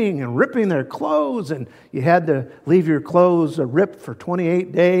screaming and ripping their clothes, and you had to leave your clothes ripped for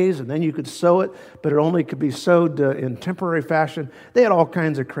 28 days, and then you could sew it, but it only could be sewed in temporary fashion. They had all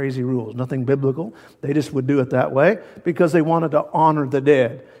kinds of crazy rules, nothing biblical. They just would do it that way because they wanted to honor the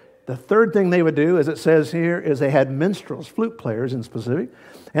dead. The third thing they would do, as it says here, is they had minstrels, flute players in specific.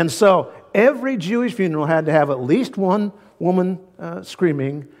 And so every Jewish funeral had to have at least one woman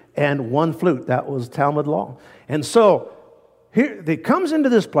screaming and one flute. That was Talmud law. And so here they comes into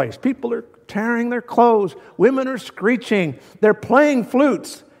this place. People are tearing their clothes. Women are screeching. They're playing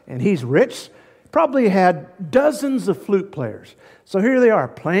flutes. And he's rich. Probably had dozens of flute players. So here they are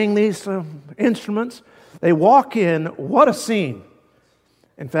playing these instruments. They walk in. What a scene.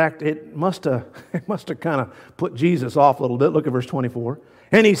 In fact, it must have kind of put Jesus off a little bit. Look at verse 24.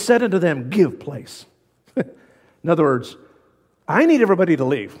 And he said unto them, give place. In other words, I need everybody to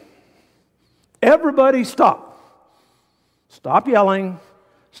leave. Everybody stop. Stop yelling.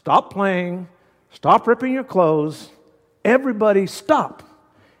 Stop playing. Stop ripping your clothes. Everybody stop.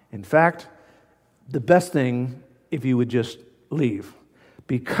 In fact, the best thing if you would just leave.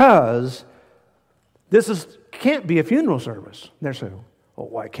 Because this can't be a funeral service. They're saying, well,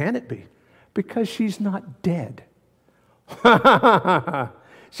 why can't it be? Because she's not dead.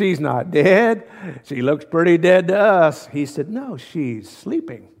 She's not dead. She looks pretty dead to us. He said, no, she's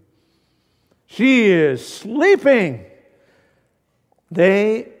sleeping. She is sleeping.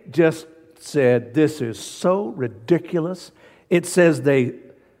 They just said, this is so ridiculous. It says they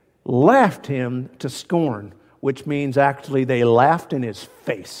laughed him to scorn, which means actually they laughed in his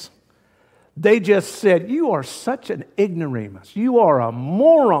face. They just said, "You are such an ignoramus. You are a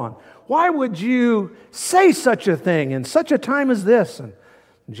moron. Why would you say such a thing in such a time as this?" And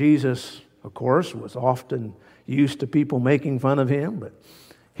Jesus, of course, was often used to people making fun of him, but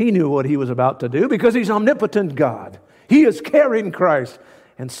he knew what he was about to do because he's omnipotent God. He is carrying Christ.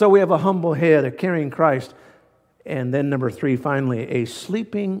 And so we have a humble head, a carrying Christ. And then number 3, finally, a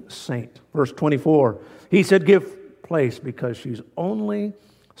sleeping saint. Verse 24, he said, "Give place because she's only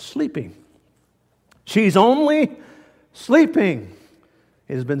sleeping." She's only sleeping.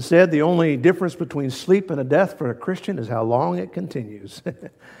 It has been said the only difference between sleep and a death for a Christian is how long it continues.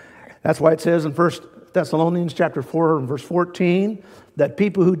 That's why it says in 1 Thessalonians chapter 4 and verse 14 that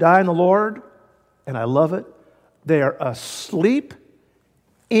people who die in the Lord, and I love it, they are asleep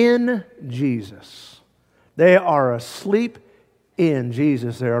in Jesus. They are asleep in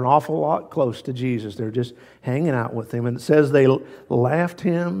Jesus. They're an awful lot close to Jesus. They're just hanging out with him. And it says they laughed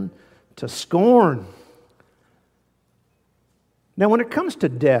him to scorn. Now, when it comes to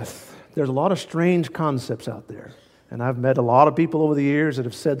death, there's a lot of strange concepts out there. And I've met a lot of people over the years that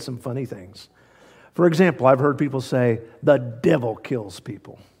have said some funny things. For example, I've heard people say, the devil kills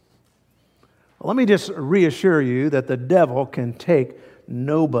people. Well, let me just reassure you that the devil can take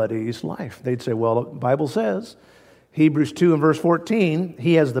nobody's life. They'd say, well, the Bible says, Hebrews 2 and verse 14,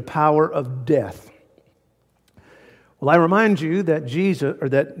 he has the power of death. Well, I remind you that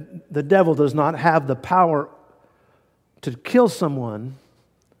that the devil does not have the power to kill someone.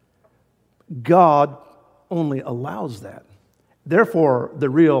 God only allows that. Therefore, the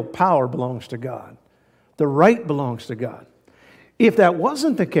real power belongs to God. The right belongs to God. If that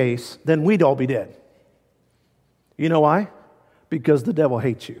wasn't the case, then we'd all be dead. You know why? Because the devil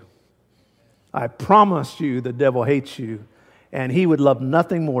hates you. I promise you the devil hates you, and he would love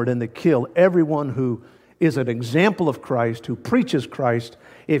nothing more than to kill everyone who is an example of Christ, who preaches Christ.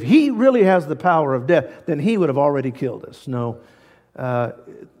 If he really has the power of death, then he would have already killed us. No,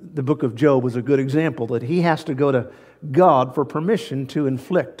 the book of Job was a good example that he has to go to God for permission to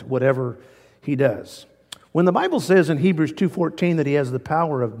inflict whatever he does. When the Bible says in Hebrews 2:14 that he has the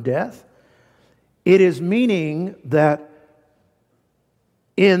power of death, it is meaning that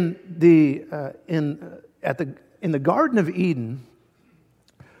in the Garden of Eden,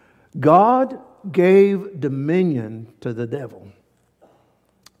 God gave dominion to the devil.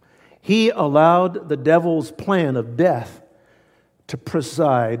 He allowed the devil's plan of death to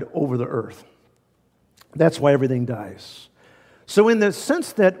preside over the earth. That's why everything dies. So in the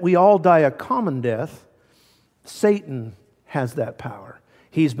sense that we all die a common death, Satan has that power.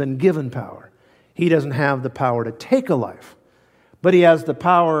 He's been given power. He doesn't have the power to take a life, but he has the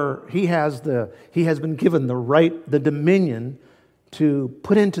power, he has been given the right, the dominion to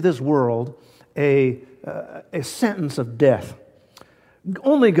put into this world a sentence of death.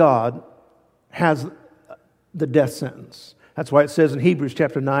 Only God has the death sentence. That's why it says in Hebrews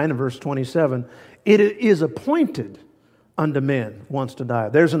chapter 9 and verse 27, it is appointed unto men once to die.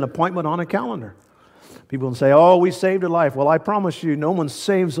 There's an appointment on a calendar. People will say, oh, we saved a life. Well, I promise you, no one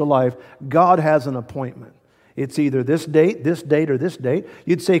saves a life. God has an appointment. It's either this date, or this date.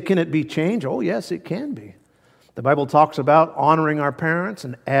 You'd say, can it be changed? Oh, yes, it can be. The Bible talks about honoring our parents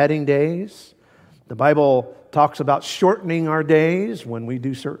and adding days. The Bible talks about shortening our days when we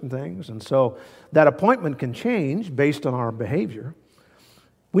do certain things. And so that appointment can change based on our behavior.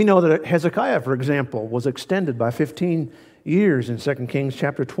 We know that Hezekiah, for example, was extended by 15 years in 2 Kings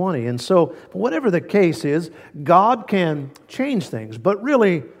chapter 20. And so whatever the case is, God can change things. But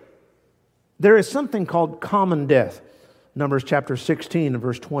really, there is something called common death. Numbers chapter 16 and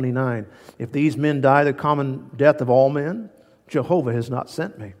verse 29. If these men die the common death of all men, Jehovah has not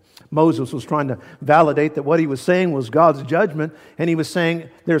sent me. Moses was trying to validate that what he was saying was God's judgment, and he was saying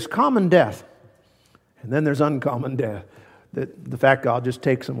there's common death, and then there's uncommon death. The fact God just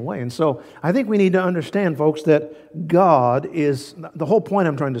takes them away. And so I think we need to understand, folks, that God is, the whole point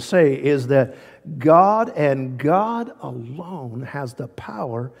I'm trying to say is that God and God alone has the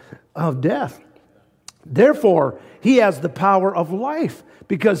power of death. Therefore, he has the power of life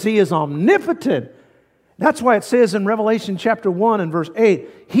because he is omnipotent. That's why it says in Revelation chapter 1 and verse 8,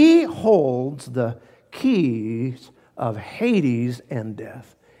 he holds the keys of Hades and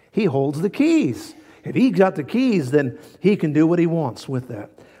death. He holds the keys. If he got the keys, then he can do what he wants with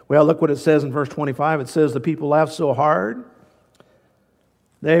that. Well, look what it says in verse 25. It says the people laughed so hard.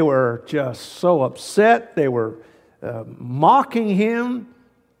 They were just so upset. They were mocking him.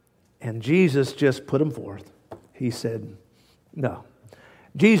 And Jesus just put them forth. He said, no.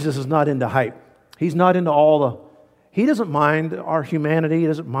 Jesus is not into hype. He's not into he doesn't mind our humanity. He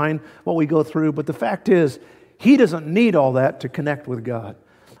doesn't mind what we go through. But the fact is, he doesn't need all that to connect with God.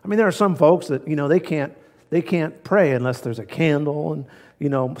 I mean, there are some folks that, they can't pray unless there's a candle and,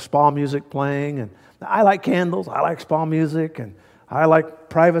 spa music playing. And I like candles, I like spa music, and I like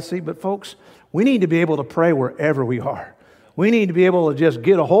privacy. But folks, we need to be able to pray wherever we are. We need to be able to just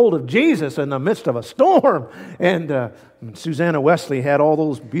get a hold of Jesus in the midst of a storm. And Susanna Wesley had all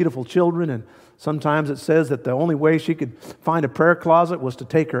those beautiful children, and sometimes it says that the only way she could find a prayer closet was to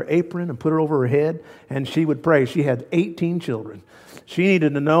take her apron and put it over her head, and she would pray. She had 18 children. She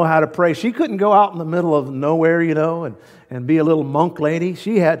needed to know how to pray. She couldn't go out in the middle of nowhere, and be a little monk lady.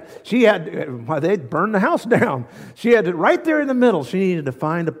 They'd burn the house down. She had to, right there in the middle, she needed to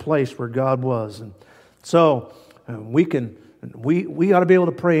find a place where God was. And so we ought to be able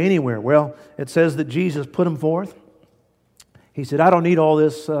to pray anywhere. Well, it says that Jesus put them forth. He said, I don't need all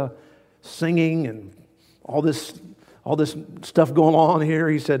this singing and all this stuff going on here.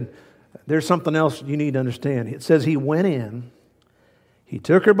 He said, there's something else you need to understand. It says he went in, he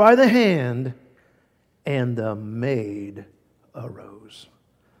took her by the hand, and the maid arose.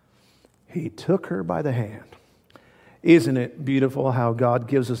 He took her by the hand. Isn't it beautiful how God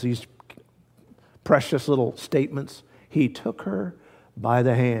gives us these precious little statements? He took her by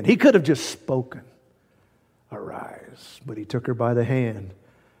the hand. He could have just spoken, arise, but he took her by the hand.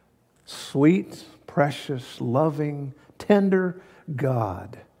 Sweet, precious, loving, tender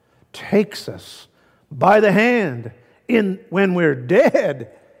God takes us by the hand. When we're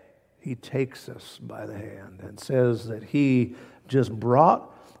dead, he takes us by the hand and says that he just brought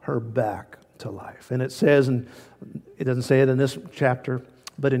her back to life. And it says, and it doesn't say it in this chapter,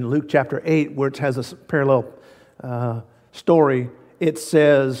 but in Luke chapter 8, where it has a parallel story, it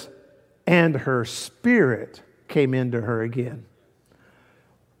says, and her spirit came into her again.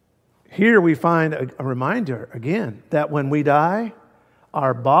 Here we find a reminder again that when we die,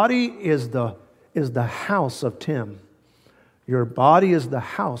 our body is the house of Tim. Your body is the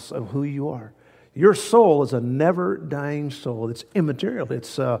house of who you are. Your soul is a never-dying soul. It's immaterial.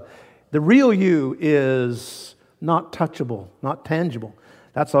 It's the real you is not touchable, not tangible.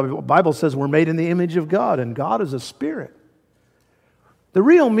 That's why the Bible says we're made in the image of God, and God is a spirit. The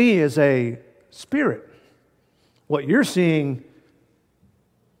real me is a spirit. What you're seeing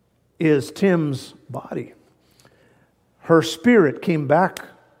is Tim's body. Her spirit came back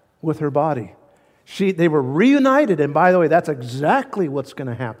with her body. They were reunited, and by the way, that's exactly what's going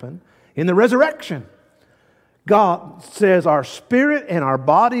to happen in the resurrection. God says our spirit and our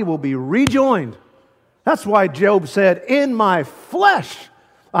body will be rejoined. That's why Job said, in my flesh,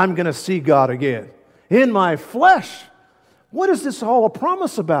 I'm going to see God again. In my flesh. What is this all a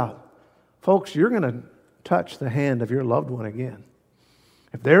promise about? Folks, you're going to touch the hand of your loved one again.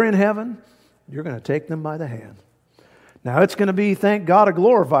 If they're in heaven, you're going to take them by the hand. Now, it's going to be, thank God, a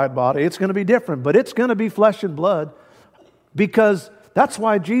glorified body. It's going to be different, but it's going to be flesh and blood, because that's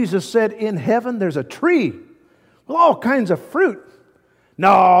why Jesus said in heaven there's a tree with all kinds of fruit.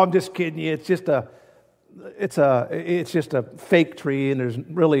 No, I'm just kidding you. It's just a fake tree, and there's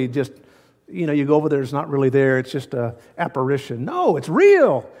really just, you go over there, it's not really there. It's just an apparition. No, it's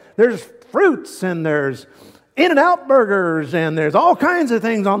real. There's fruits, and there's In-N-Out burgers, and there's all kinds of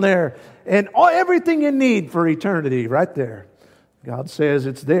things on there. And everything you need for eternity right there. God says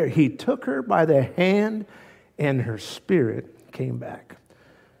it's there. He took her by the hand, and her spirit came back.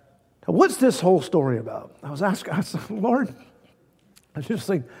 Now, what's this whole story about? I said, Lord, I was just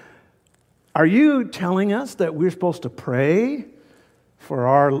thinking, are you telling us that we're supposed to pray for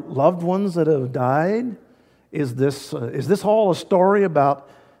our loved ones that have died? Is this all a story about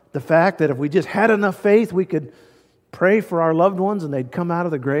the fact that if we just had enough faith, we could pray for our loved ones and they'd come out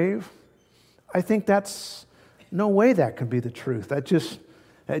of the grave? I think that's no way that can be the truth. That just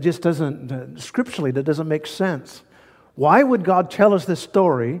doesn't, scripturally, that doesn't make sense. Why would God tell us this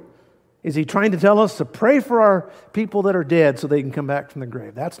story? Is he trying to tell us to pray for our people that are dead so they can come back from the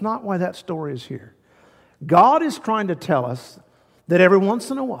grave? That's not why that story is here. God is trying to tell us that every once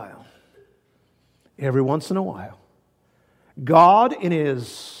in a while, God in his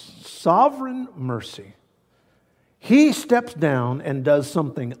sovereign mercy, he steps down and does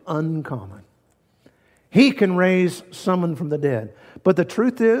something uncommon. He can raise someone from the dead. But the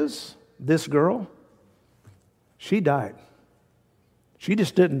truth is, this girl, she died. She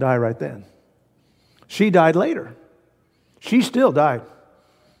just didn't die right then. She died later. She still died.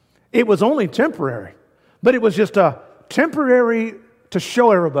 It was only temporary. But it was just a temporary to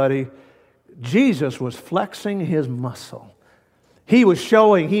show everybody Jesus was flexing his muscle. He was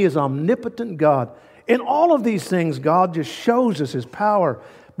showing he is omnipotent God. In all of these things, God just shows us his power.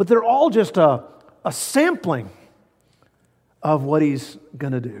 But they're all just a sampling of what he's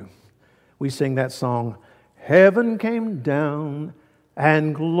going to do. We sing that song, Heaven came down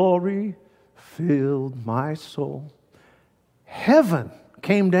and glory filled my soul. Heaven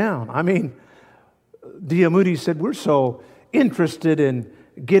came down. I mean, D.L. Moody said, we're so interested in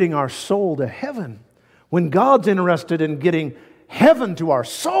getting our soul to heaven when God's interested in getting heaven to our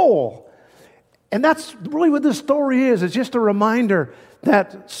soul. And that's really what this story is. It's just a reminder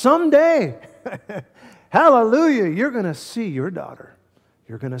that someday, hallelujah, you're going to see your daughter.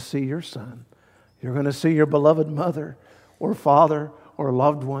 You're going to see your son. You're going to see your beloved mother or father or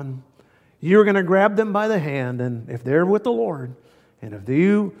loved one. You're going to grab them by the hand, and if they're with the Lord, and if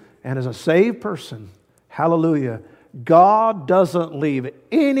you, and as a saved person, hallelujah, God doesn't leave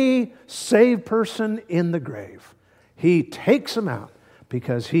any saved person in the grave. He takes them out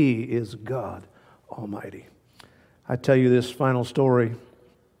because He is God Almighty. I tell you this final story.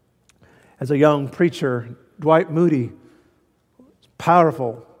 As a young preacher, Dwight Moody,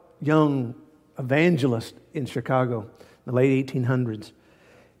 powerful young evangelist in Chicago in the late 1800s.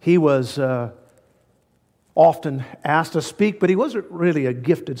 He was often asked to speak, but he wasn't really a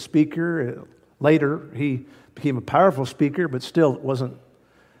gifted speaker. Later, he became a powerful speaker, but still wasn't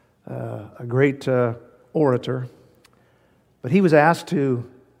a great orator. But he was asked to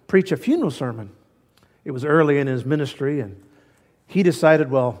preach a funeral sermon. It was early in his ministry, and he decided,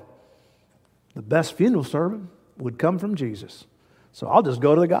 well, the best funeral sermon would come from Jesus. So I'll just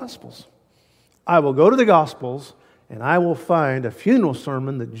go to the Gospels. I will go to the Gospels, and I will find a funeral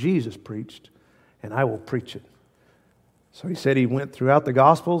sermon that Jesus preached, and I will preach it. So he said he went throughout the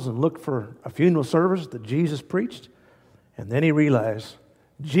Gospels and looked for a funeral service that Jesus preached, and then he realized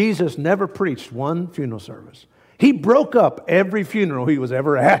Jesus never preached one funeral service. He broke up every funeral he was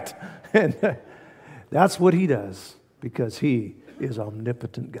ever at, and that's what He does because He is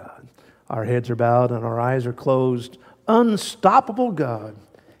omnipotent God. Our heads are bowed and our eyes are closed. Unstoppable God.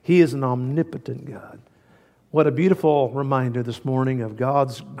 He is an omnipotent God. What a beautiful reminder this morning of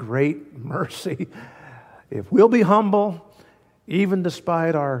God's great mercy. If we'll be humble, even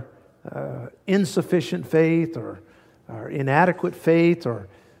despite our insufficient faith or our inadequate faith or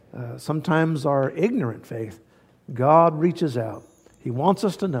sometimes our ignorant faith, God reaches out. He wants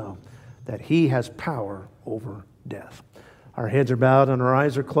us to know that He has power over death. Our heads are bowed and our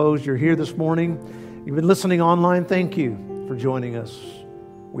eyes are closed. You're here this morning. You've been listening online. Thank you for joining us.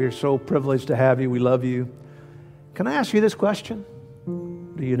 We are so privileged to have you. We love you. Can I ask you this question?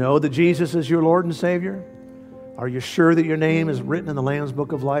 Do you know that Jesus is your Lord and Savior? Are you sure that your name is written in the Lamb's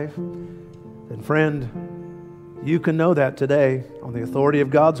Book of Life? Then friend, you can know that today on the authority of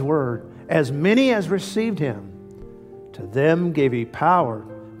God's Word. As many as received Him, to them gave He power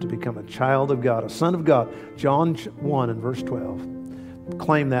to become a child of God, a son of God. John 1 and verse 12.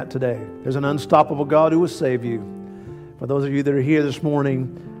 Claim that today. There's an unstoppable God who will save you. For those of you that are here this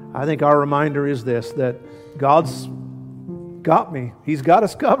morning, I think our reminder is this, that God's got me. He's got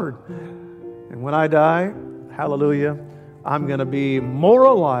us covered. And when I die, hallelujah, I'm going to be more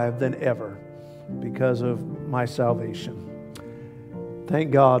alive than ever because of my salvation.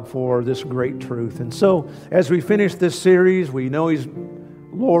 Thank God for this great truth. And so, as we finish this series, we know He's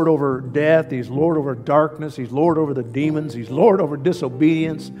Lord over death. He's Lord over darkness. He's Lord over the demons. He's Lord over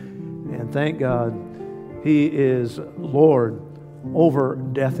disobedience. And thank God, He is Lord over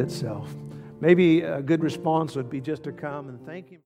death itself. Maybe a good response would be just to come and thank Him.